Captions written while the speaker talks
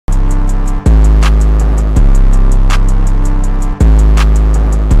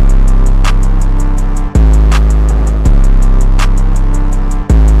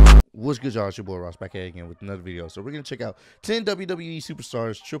What's good, y'all? It's your boy Ross back at again with another video. So we're gonna check out 10 WWE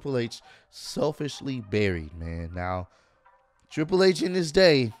superstars Triple H selfishly buried, man. Now, Triple H in his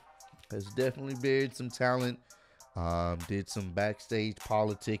day has definitely buried some talent. Did some backstage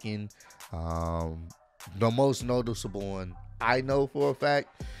politicking. The most noticeable one I know for a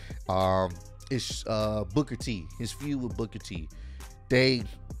fact is Booker T. His feud with Booker T.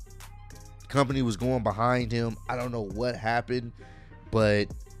 Company was going behind him. I don't know what happened, but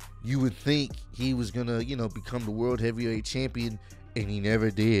you would think he was gonna, become the world heavyweight champion, and he never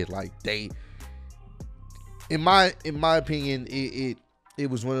did. Like, in my opinion, it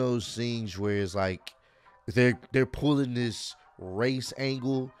was one of those things where it's like they're pulling this race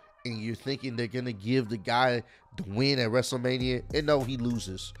angle, and you're thinking they're gonna give the guy the win at WrestleMania, and no, he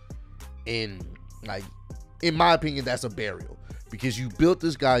loses. And like, in my opinion, that's a burial. Because you built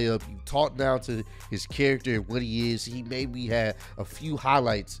this guy up, you talked down to his character and what he is. He maybe had a few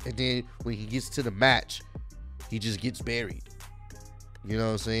highlights, and then when he gets to the match, he just gets buried. You know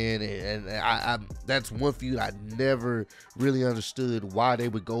what I'm saying? And I that's one feud I never really understood, why they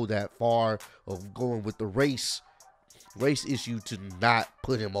would go that far of going with the race issue to not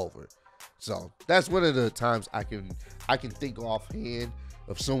put him over. So that's one of the times I can think offhand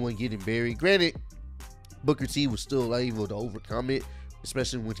of someone getting buried. Granted, Booker T was still able to overcome it,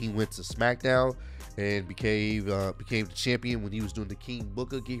 especially when he went to SmackDown and became the champion when he was doing the King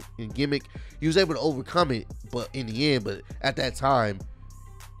Booker gimmick. He was able to overcome it, but in the end, at that time,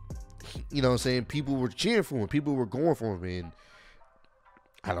 you know what I'm saying, people were cheering for him, people were going for him, and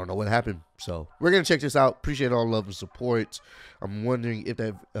I don't know what happened. So we're gonna check this out. Appreciate all love and support. I'm wondering if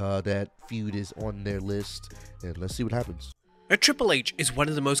that feud is on their list, and let's see what happens. Now, Triple H is one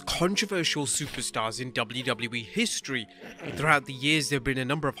of the most controversial superstars in WWE history. Throughout the years, there have been a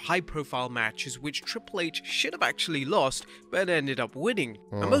number of high-profile matches which Triple H should have actually lost, but ended up winning.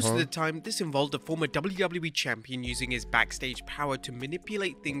 And most of the time, this involved a former WWE champion using his backstage power to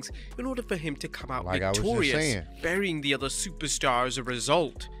manipulate things in order for him to come out victorious, burying the other superstar as a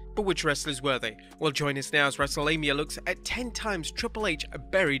result. But which wrestlers were they? Well, join us now as WrestleMania looks at 10 times Triple H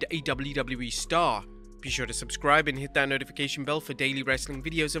buried a WWE star. Be sure to subscribe and hit that notification bell for daily wrestling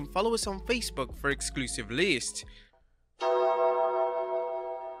videos, and follow us on Facebook for exclusive lists.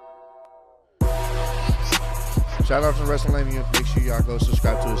 Shout out to WrestleMania. Make sure y'all go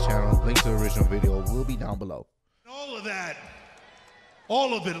subscribe to his channel. Link to the original video will be down below. All of that,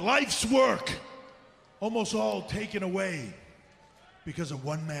 all of it, life's work, almost all taken away because of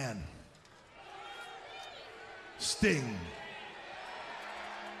one man, Sting.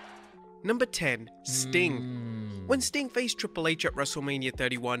 Number 10, Sting. When Sting faced Triple H at WrestleMania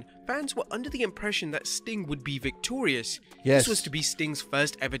 31, fans were under the impression that Sting would be victorious. Yes. This was to be Sting's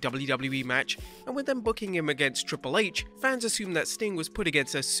first ever WWE match, and with them booking him against Triple H, fans assumed that Sting was put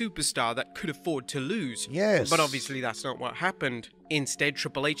against a superstar that could afford to lose. Yes. But obviously that's not what happened. Instead,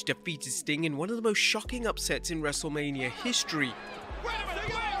 Triple H defeated Sting in one of the most shocking upsets in WrestleMania history.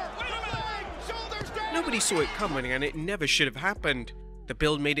 Nobody saw it coming, and it never should have happened. The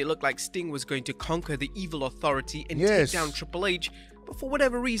build made it look like Sting was going to conquer the evil authority and take down Triple H, but for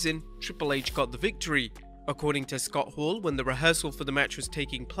whatever reason, Triple H got the victory. According to Scott Hall, when the rehearsal for the match was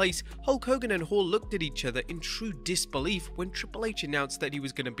taking place, Hulk Hogan and Hall looked at each other in true disbelief when Triple H announced that he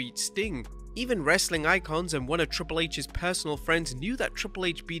was going to beat Sting. Even wrestling icons and one of Triple H's personal friends knew that Triple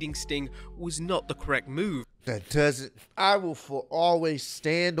H beating Sting was not the correct move. That doesn't. I will for always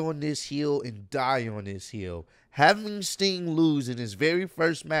stand on this hill and die on this hill. Having Sting lose in his very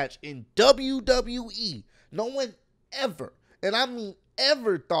first match in WWE, no one ever, and I mean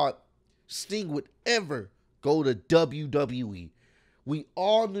ever, thought Sting would ever go to WWE. We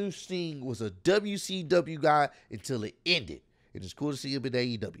all knew Sting was a WCW guy until it ended. It is cool to see him in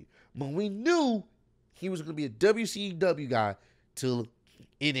AEW. But we knew he was going to be a WCW guy till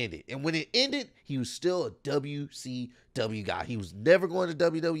it ended. And when it ended, he was still a WCW guy. He was never going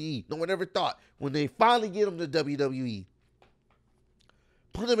to WWE. No one ever thought. When they finally get him to WWE,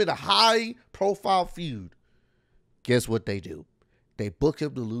 put him in a high-profile feud, guess what they do? They book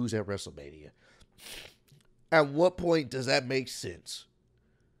him to lose at WrestleMania. At what point does that make sense?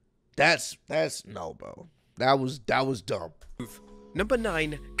 That's no, bro. That was dumb. Number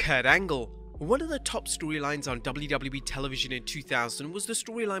 9, Kurt Angle. One of the top storylines on WWE television in 2000 was the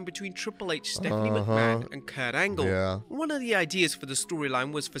storyline between Triple H, Stephanie McMahon, and Kurt Angle. Yeah. One of the ideas for the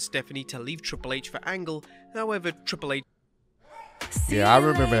storyline was for Stephanie to leave Triple H for Angle. However, Triple H... Yeah, I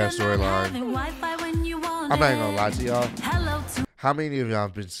remember that storyline. I'm not gonna lie to y'all. How many of y'all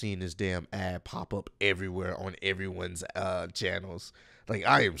have been seeing this damn ad pop up everywhere on everyone's channels? Like,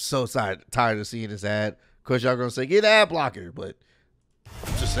 I am so tired of seeing this ad. Of course, y'all gonna say, get ad blocker, but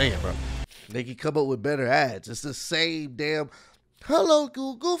I'm just saying, bro. They can come up with better ads. It's the same damn, hello,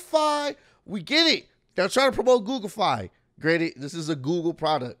 Google-fi. We get it. They're trying to promote Google-fi. Granted, this is a Google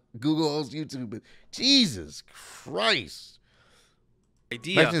product. Google owns YouTube, but Jesus Christ.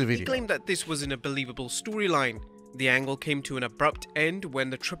 Idea. He claimed that this wasn't a believable storyline. The angle came to an abrupt end when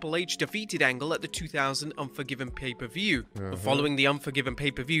the Triple H defeated Angle at the 2000 Unforgiven pay-per-view. Following the Unforgiven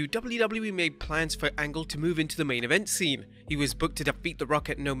pay-per-view, WWE made plans for Angle to move into the main event scene. He was booked to defeat The Rock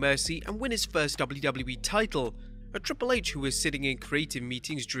at No Mercy and win his first WWE title. A Triple H who was sitting in creative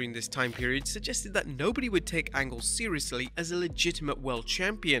meetings during this time period suggested that nobody would take Angle seriously as a legitimate world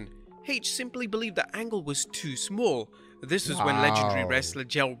champion. H simply believed that Angle was too small. This was when legendary wrestler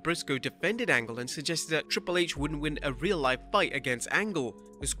Gerald Briscoe defended Angle and suggested that Triple H wouldn't win a real-life fight against Angle.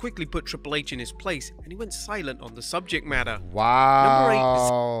 This quickly put Triple H in his place, and he went silent on the subject matter.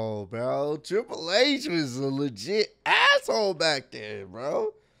 Wow, bro. Triple H was a legit asshole back there,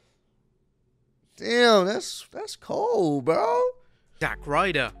 bro. Damn, that's cold, bro. Zack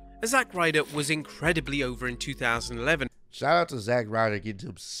Ryder. Zack Ryder was incredibly over in 2011. Shout out to Zack Ryder getting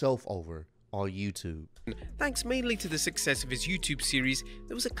himself over on YouTube. Thanks mainly to the success of his YouTube series,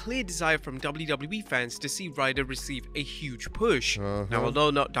 there was a clear desire from WWE fans to see Ryder receive a huge push. Now,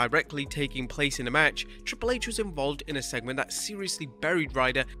 although not directly taking place in a match, Triple H was involved in a segment that seriously buried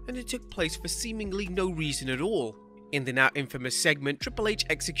Ryder, and it took place for seemingly no reason at all. In the now infamous segment, Triple H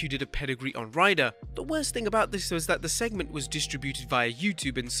executed a pedigree on Ryder. The worst thing about this was that the segment was distributed via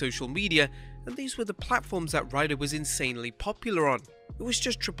YouTube and social media, and these were the platforms that Ryder was insanely popular on. It was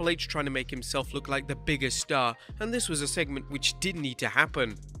just Triple H trying to make himself look like the biggest star, and this was a segment which didn't need to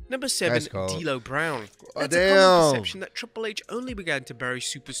happen. Number 7, D'Lo Brown. It's a common perception that Triple H only began to bury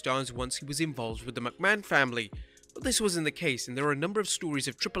superstars once he was involved with the McMahon family. But this wasn't the case, and there are a number of stories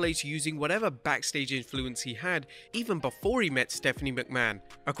of Triple H using whatever backstage influence he had, even before he met Stephanie McMahon.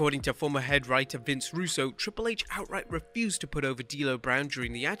 According to former head writer Vince Russo, Triple H outright refused to put over D'Lo Brown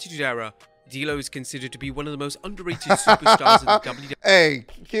during the Attitude Era. D'Lo is considered to be one of the most underrated superstars in the WWE. Hey,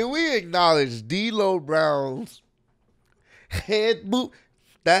 can we acknowledge D'Lo Brown's head move?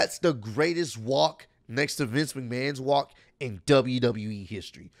 That's the greatest walk next to Vince McMahon's walk in WWE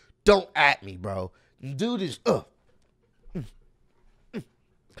history. Don't at me, bro. Dude is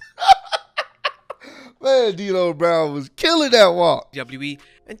Man, D'Lo Brown was killing that walk. WWE,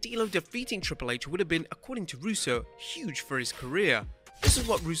 and D'Lo defeating Triple H would have been, according to Russo, huge for his career. This is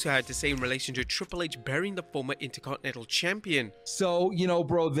what Russo had to say in relation to Triple H burying the former Intercontinental Champion. So, you know,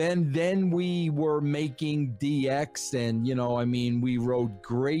 bro, then we were making DX, and, you know, I mean, we wrote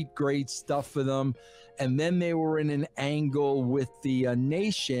great stuff for them. And then they were in an angle with the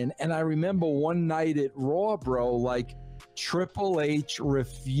Nation. And I remember one night at Raw, bro, like Triple H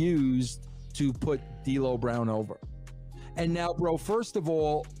refused to put D'Lo Brown over. And now, bro, first of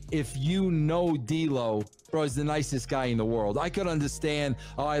all, if you know D'Lo, bro, is the nicest guy in the world. I could understand,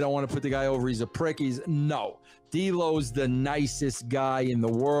 oh, I don't want to put the guy over, he's a prick. No, D'Lo's the nicest guy in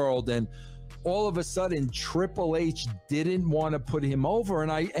the world. And all of a sudden, Triple H didn't want to put him over.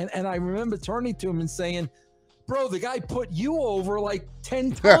 And I remember turning to him and saying, bro, the guy put you over like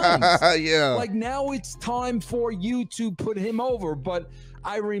 10 times. Yeah. Like, now it's time for you to put him over. But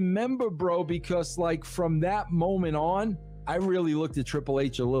I remember, bro, because like from that moment on, I really looked at Triple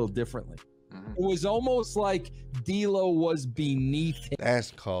H a little differently. It was almost like D'Lo was beneath him.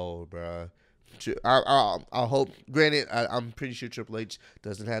 That's cold, bro. I hope, granted, I'm pretty sure Triple H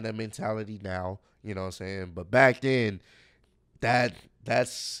doesn't have that mentality now, you know what I'm saying? But back then,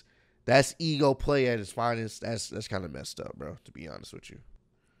 that's ego play at its finest. That's kind of messed up, bro, to be honest with you.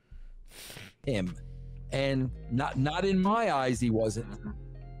 Him. And not in my eyes, he wasn't.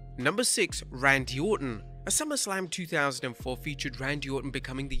 Number 6, Randy Orton. A SummerSlam 2004 featured Randy Orton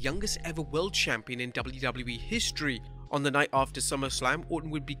becoming the youngest ever world champion in WWE history. On the night after SummerSlam, Orton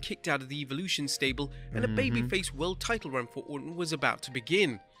would be kicked out of the Evolution stable, and a babyface world title run for Orton was about to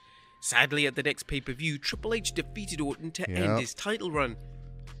begin. Sadly, at the next pay-per-view, Triple H defeated Orton to end his title run.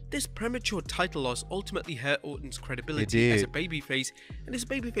 This premature title loss ultimately hurt Orton's credibility as a babyface, and his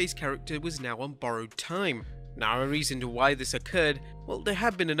babyface character was now on borrowed time. Now, a reason to why this occurred, well, there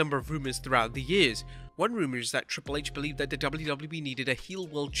have been a number of rumors throughout the years. One rumor is that Triple H believed that the WWE needed a heel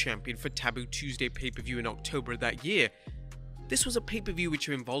world champion for Taboo Tuesday pay-per-view in October that year. This was a pay-per-view which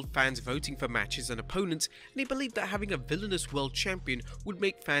involved fans voting for matches and opponents, and he believed that having a villainous world champion would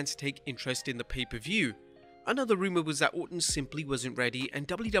make fans take interest in the pay-per-view. Another rumor was that Orton simply wasn't ready, and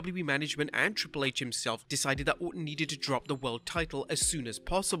WWE management and Triple H himself decided that Orton needed to drop the world title as soon as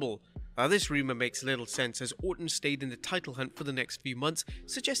possible. Now, this rumor makes little sense as Orton stayed in the title hunt for the next few months,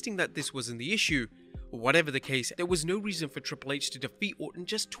 suggesting that this wasn't the issue. Whatever the case, there was no reason for Triple H to defeat Orton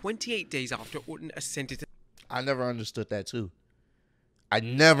just 28 days after Orton ascended to... I never understood that too. I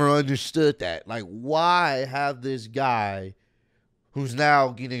never understood that. Like, why have this guy who's now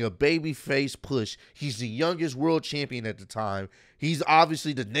getting a babyface push? He's the youngest world champion at the time. He's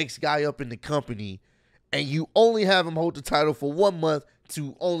obviously the next guy up in the company. And you only have him hold the title for 1 month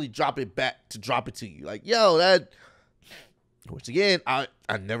to only drop it to you. Like, yo, that... Once again, I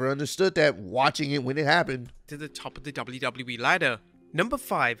never understood that watching it when it happened. To the top of the WWE ladder. Number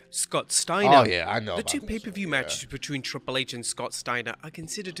 5, Scott Steiner. Oh, yeah, I know. The two pay-per-view matches between Triple H and Scott Steiner are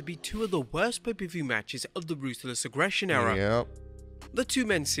considered to be two of the worst pay-per-view matches of the Ruthless Aggression era. Yep. The two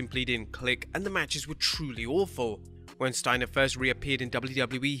men simply didn't click, and the matches were truly awful. When Steiner first reappeared in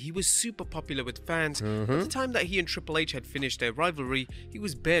WWE, he was super popular with fans. At the time that he and Triple H had finished their rivalry, he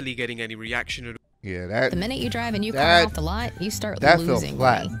was barely getting any reaction at all. Yeah, that... The minute you drive a new car off the lot, you start losing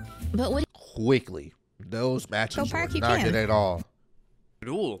flat. money. But what... Quickly. Those matches were not good at all.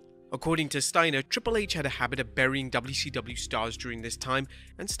 According to Steiner, Triple H had a habit of burying WCW stars during this time,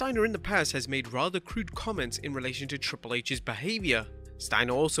 and Steiner in the past has made rather crude comments in relation to Triple H's behavior.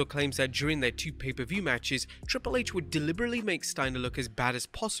 Steiner also claims that during their two pay-per-view matches, Triple H would deliberately make Steiner look as bad as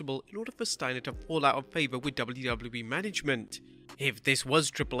possible in order for Steiner to fall out of favor with WWE management. If this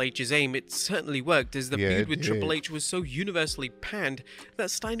was Triple H's aim, it certainly worked, as the feud with Triple H was so universally panned that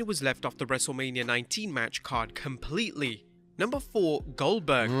Steiner was left off the WrestleMania 19 match card completely. Number 4,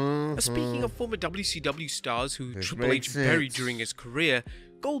 Goldberg. Speaking of former WCW stars who Triple H buried during his career,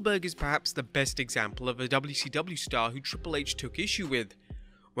 Goldberg is perhaps the best example of a WCW star who Triple H took issue with.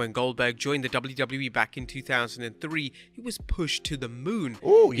 When Goldberg joined the WWE back in 2003, he was pushed to the moon.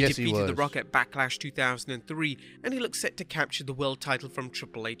 He defeated The Rock at Backlash 2003, and he looked set to capture the world title from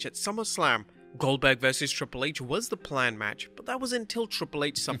Triple H at SummerSlam. Goldberg vs Triple H was the planned match, but that was until Triple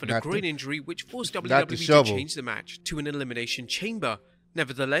H suffered a groin injury which forced WWE to change the match to an elimination chamber.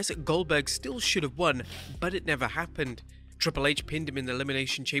 Nevertheless, Goldberg still should have won, but it never happened. Triple H pinned him in the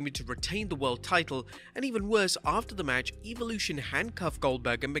elimination chamber to retain the world title, and even worse, after the match, Evolution handcuffed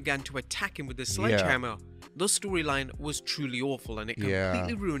Goldberg and began to attack him with a sledgehammer. The storyline was truly awful, and it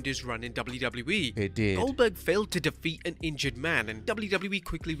completely ruined his run in WWE. It did. Goldberg failed to defeat an injured man, and WWE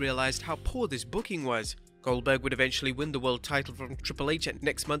quickly realized how poor this booking was. Goldberg would eventually win the world title from Triple H at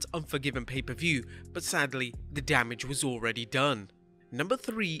next month's Unforgiven pay-per-view, but sadly, the damage was already done. Number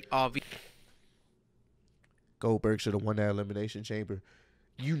 3, RV. Goldberg should have won that elimination chamber.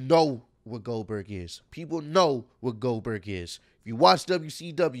 You know what Goldberg is. People know what Goldberg is. If you watch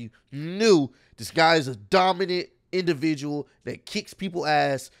WCW, you knew this guy is a dominant individual that kicks people's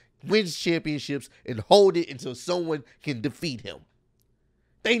ass, wins championships, and hold it until someone can defeat him.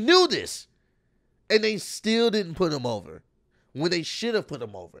 They knew this. And they still didn't put him over when they should have put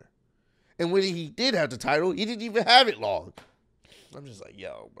him over. And when he did have the title, he didn't even have it long. I'm just like,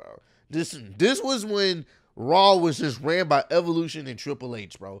 yo, bro. This was when Raw was just ran by Evolution and Triple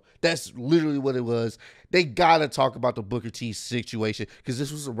H, bro. That's literally what it was. They gotta talk about the Booker T situation because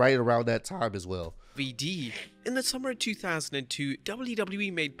this was right around that time as well. RVD. In the summer of 2002,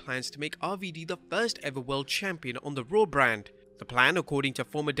 WWE made plans to make RVD the first ever world champion on the Raw brand. The plan, according to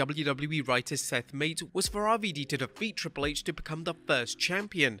former WWE writer Seth Mate, was for RVD to defeat Triple H to become the first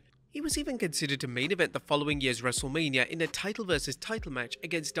champion. He was even considered to main event the following year's WrestleMania in a title versus title match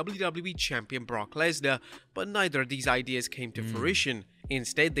against WWE champion Brock Lesnar, but neither of these ideas came to fruition.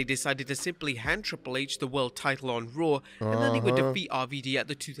 Instead, they decided to simply hand Triple H the world title on Raw, and then he would defeat RVD at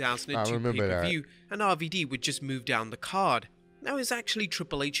the 2002 pay-per-view, and RVD would just move down the card. Now, it's actually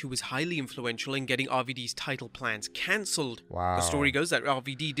Triple H who was highly influential in getting RVD's title plans cancelled. Wow. The story goes that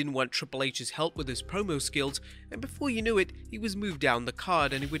RVD didn't want Triple H's help with his promo skills, and before you knew it, he was moved down the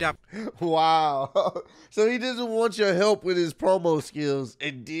card and he would have... Wow. So he doesn't want your help with his promo skills,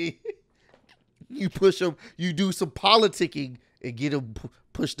 and then you push him, you do some politicking and get him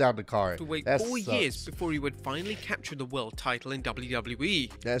pushed down the card. To wait that 4 sucks. years before he would finally capture the world title in WWE.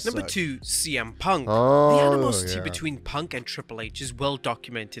 That Number sucks. 2, CM Punk. Oh, The animosity yeah. between Punk and Triple H is well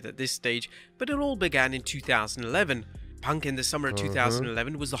documented at this stage, but it all began in 2011. Punk in the summer of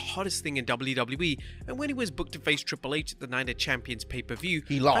 2011 was the hottest thing in WWE, and when he was booked to face Triple H at the Night of Champions pay-per-view,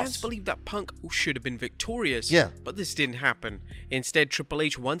 He lost. fans believed that Punk should have been victorious. Yeah. But this didn't happen. Instead, Triple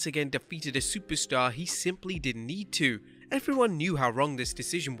H once again defeated a superstar he simply didn't need to. Everyone knew how wrong this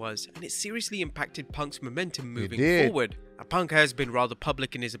decision was, and it seriously impacted Punk's momentum moving forward. Punk has been rather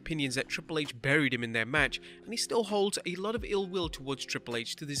public in his opinions that Triple H buried him in their match, and he still holds a lot of ill will towards Triple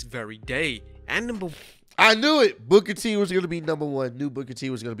H to this very day. And number... I knew it. Booker T was going to be number one. Knew Booker T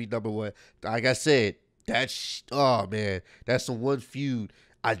was going to be number one. Like I said, oh man, that's the one feud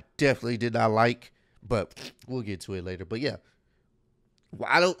I definitely did not like but we'll get to it later. But yeah,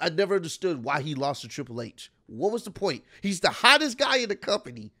 I never understood why he lost to Triple H. What was the point? He's the hottest guy in the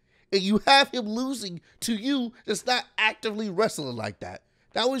company, and you have him losing to you that's not actively wrestling like that.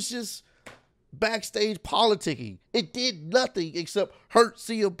 That was just backstage politicking. It did nothing except hurt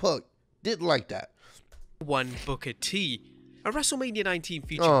CM Punk. Didn't like that. One Booker T. A WrestleMania 19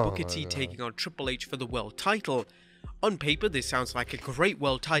 featured Booker T taking on Triple H for the world title. On paper, this sounds like a great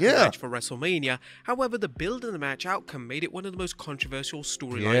world title match for WrestleMania. However, the build and the match outcome made it one of the most controversial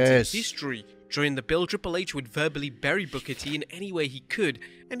storylines in history. During the build, Triple H would verbally bury Booker T in any way he could,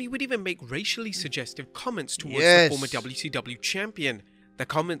 and he would even make racially suggestive comments towards the former WCW champion. The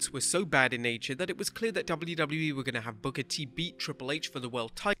comments were so bad in nature that it was clear that WWE were going to have Booker T beat Triple H for the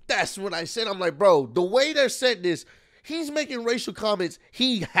world title. That's what I said. I'm like, bro, the way they're setting this, he's making racial comments.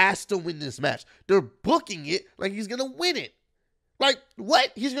 He has to win this match. They're booking it like he's going to win it. Like,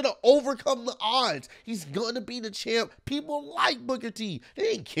 what? He's going to overcome the odds. He's going to be the champ. People like Booker T. They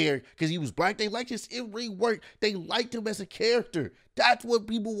didn't care because he was black. They liked his in-ring work. They liked him as a character. That's what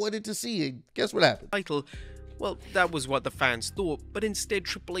people wanted to see. And guess what happened? Well, that was what the fans thought, but instead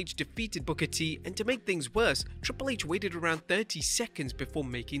Triple H defeated Booker T, and to make things worse, Triple H waited around 30 seconds before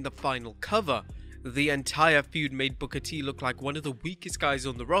making the final cover. The entire feud made Booker T look like one of the weakest guys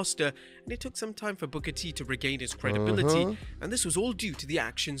on the roster, and it took some time for Booker T to regain his credibility, and this was all due to the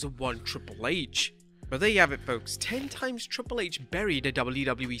actions of one Triple H. But there you have it, folks. 10 times Triple H buried a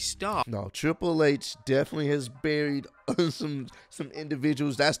WWE star. No, Triple H definitely has buried some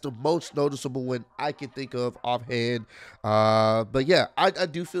individuals. That's the most noticeable one I can think of offhand. But yeah, I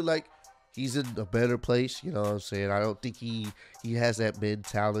do feel like he's in a better place. You know what I'm saying? I don't think he has that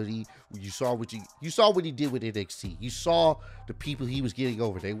mentality. You saw what he did with NXT. You saw the people he was getting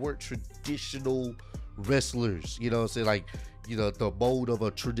over. They weren't traditional wrestlers. You know what I'm saying? Like, you know, the mold of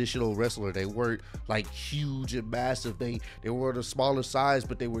a traditional wrestler. They weren't like huge and massive. They were a smaller size,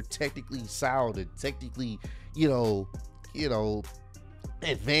 but they were technically sound and technically, you know,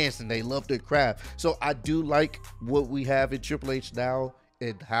 advanced, and they loved their craft. So I do like what we have in Triple H now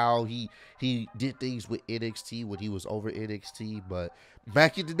and how he did things with NXT when he was over NXT. But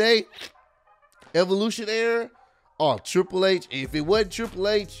back in the day, Evolution era, Triple H, if it wasn't Triple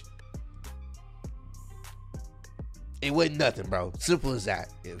H, it wasn't nothing, bro. Simple as that.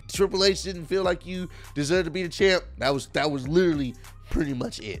 If Triple H didn't feel like you deserved to be the champ, that was literally pretty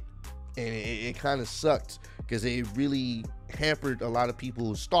much it. And it kind of sucked because it really hampered a lot of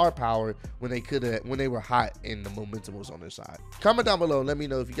people's star power when they were hot and the momentum was on their side. Comment down below. Let me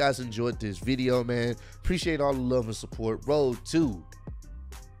know if you guys enjoyed this video, man. Appreciate all the love and support. Road to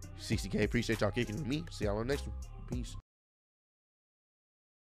 60K. Appreciate y'all kicking with me. See y'all on the next one. Peace.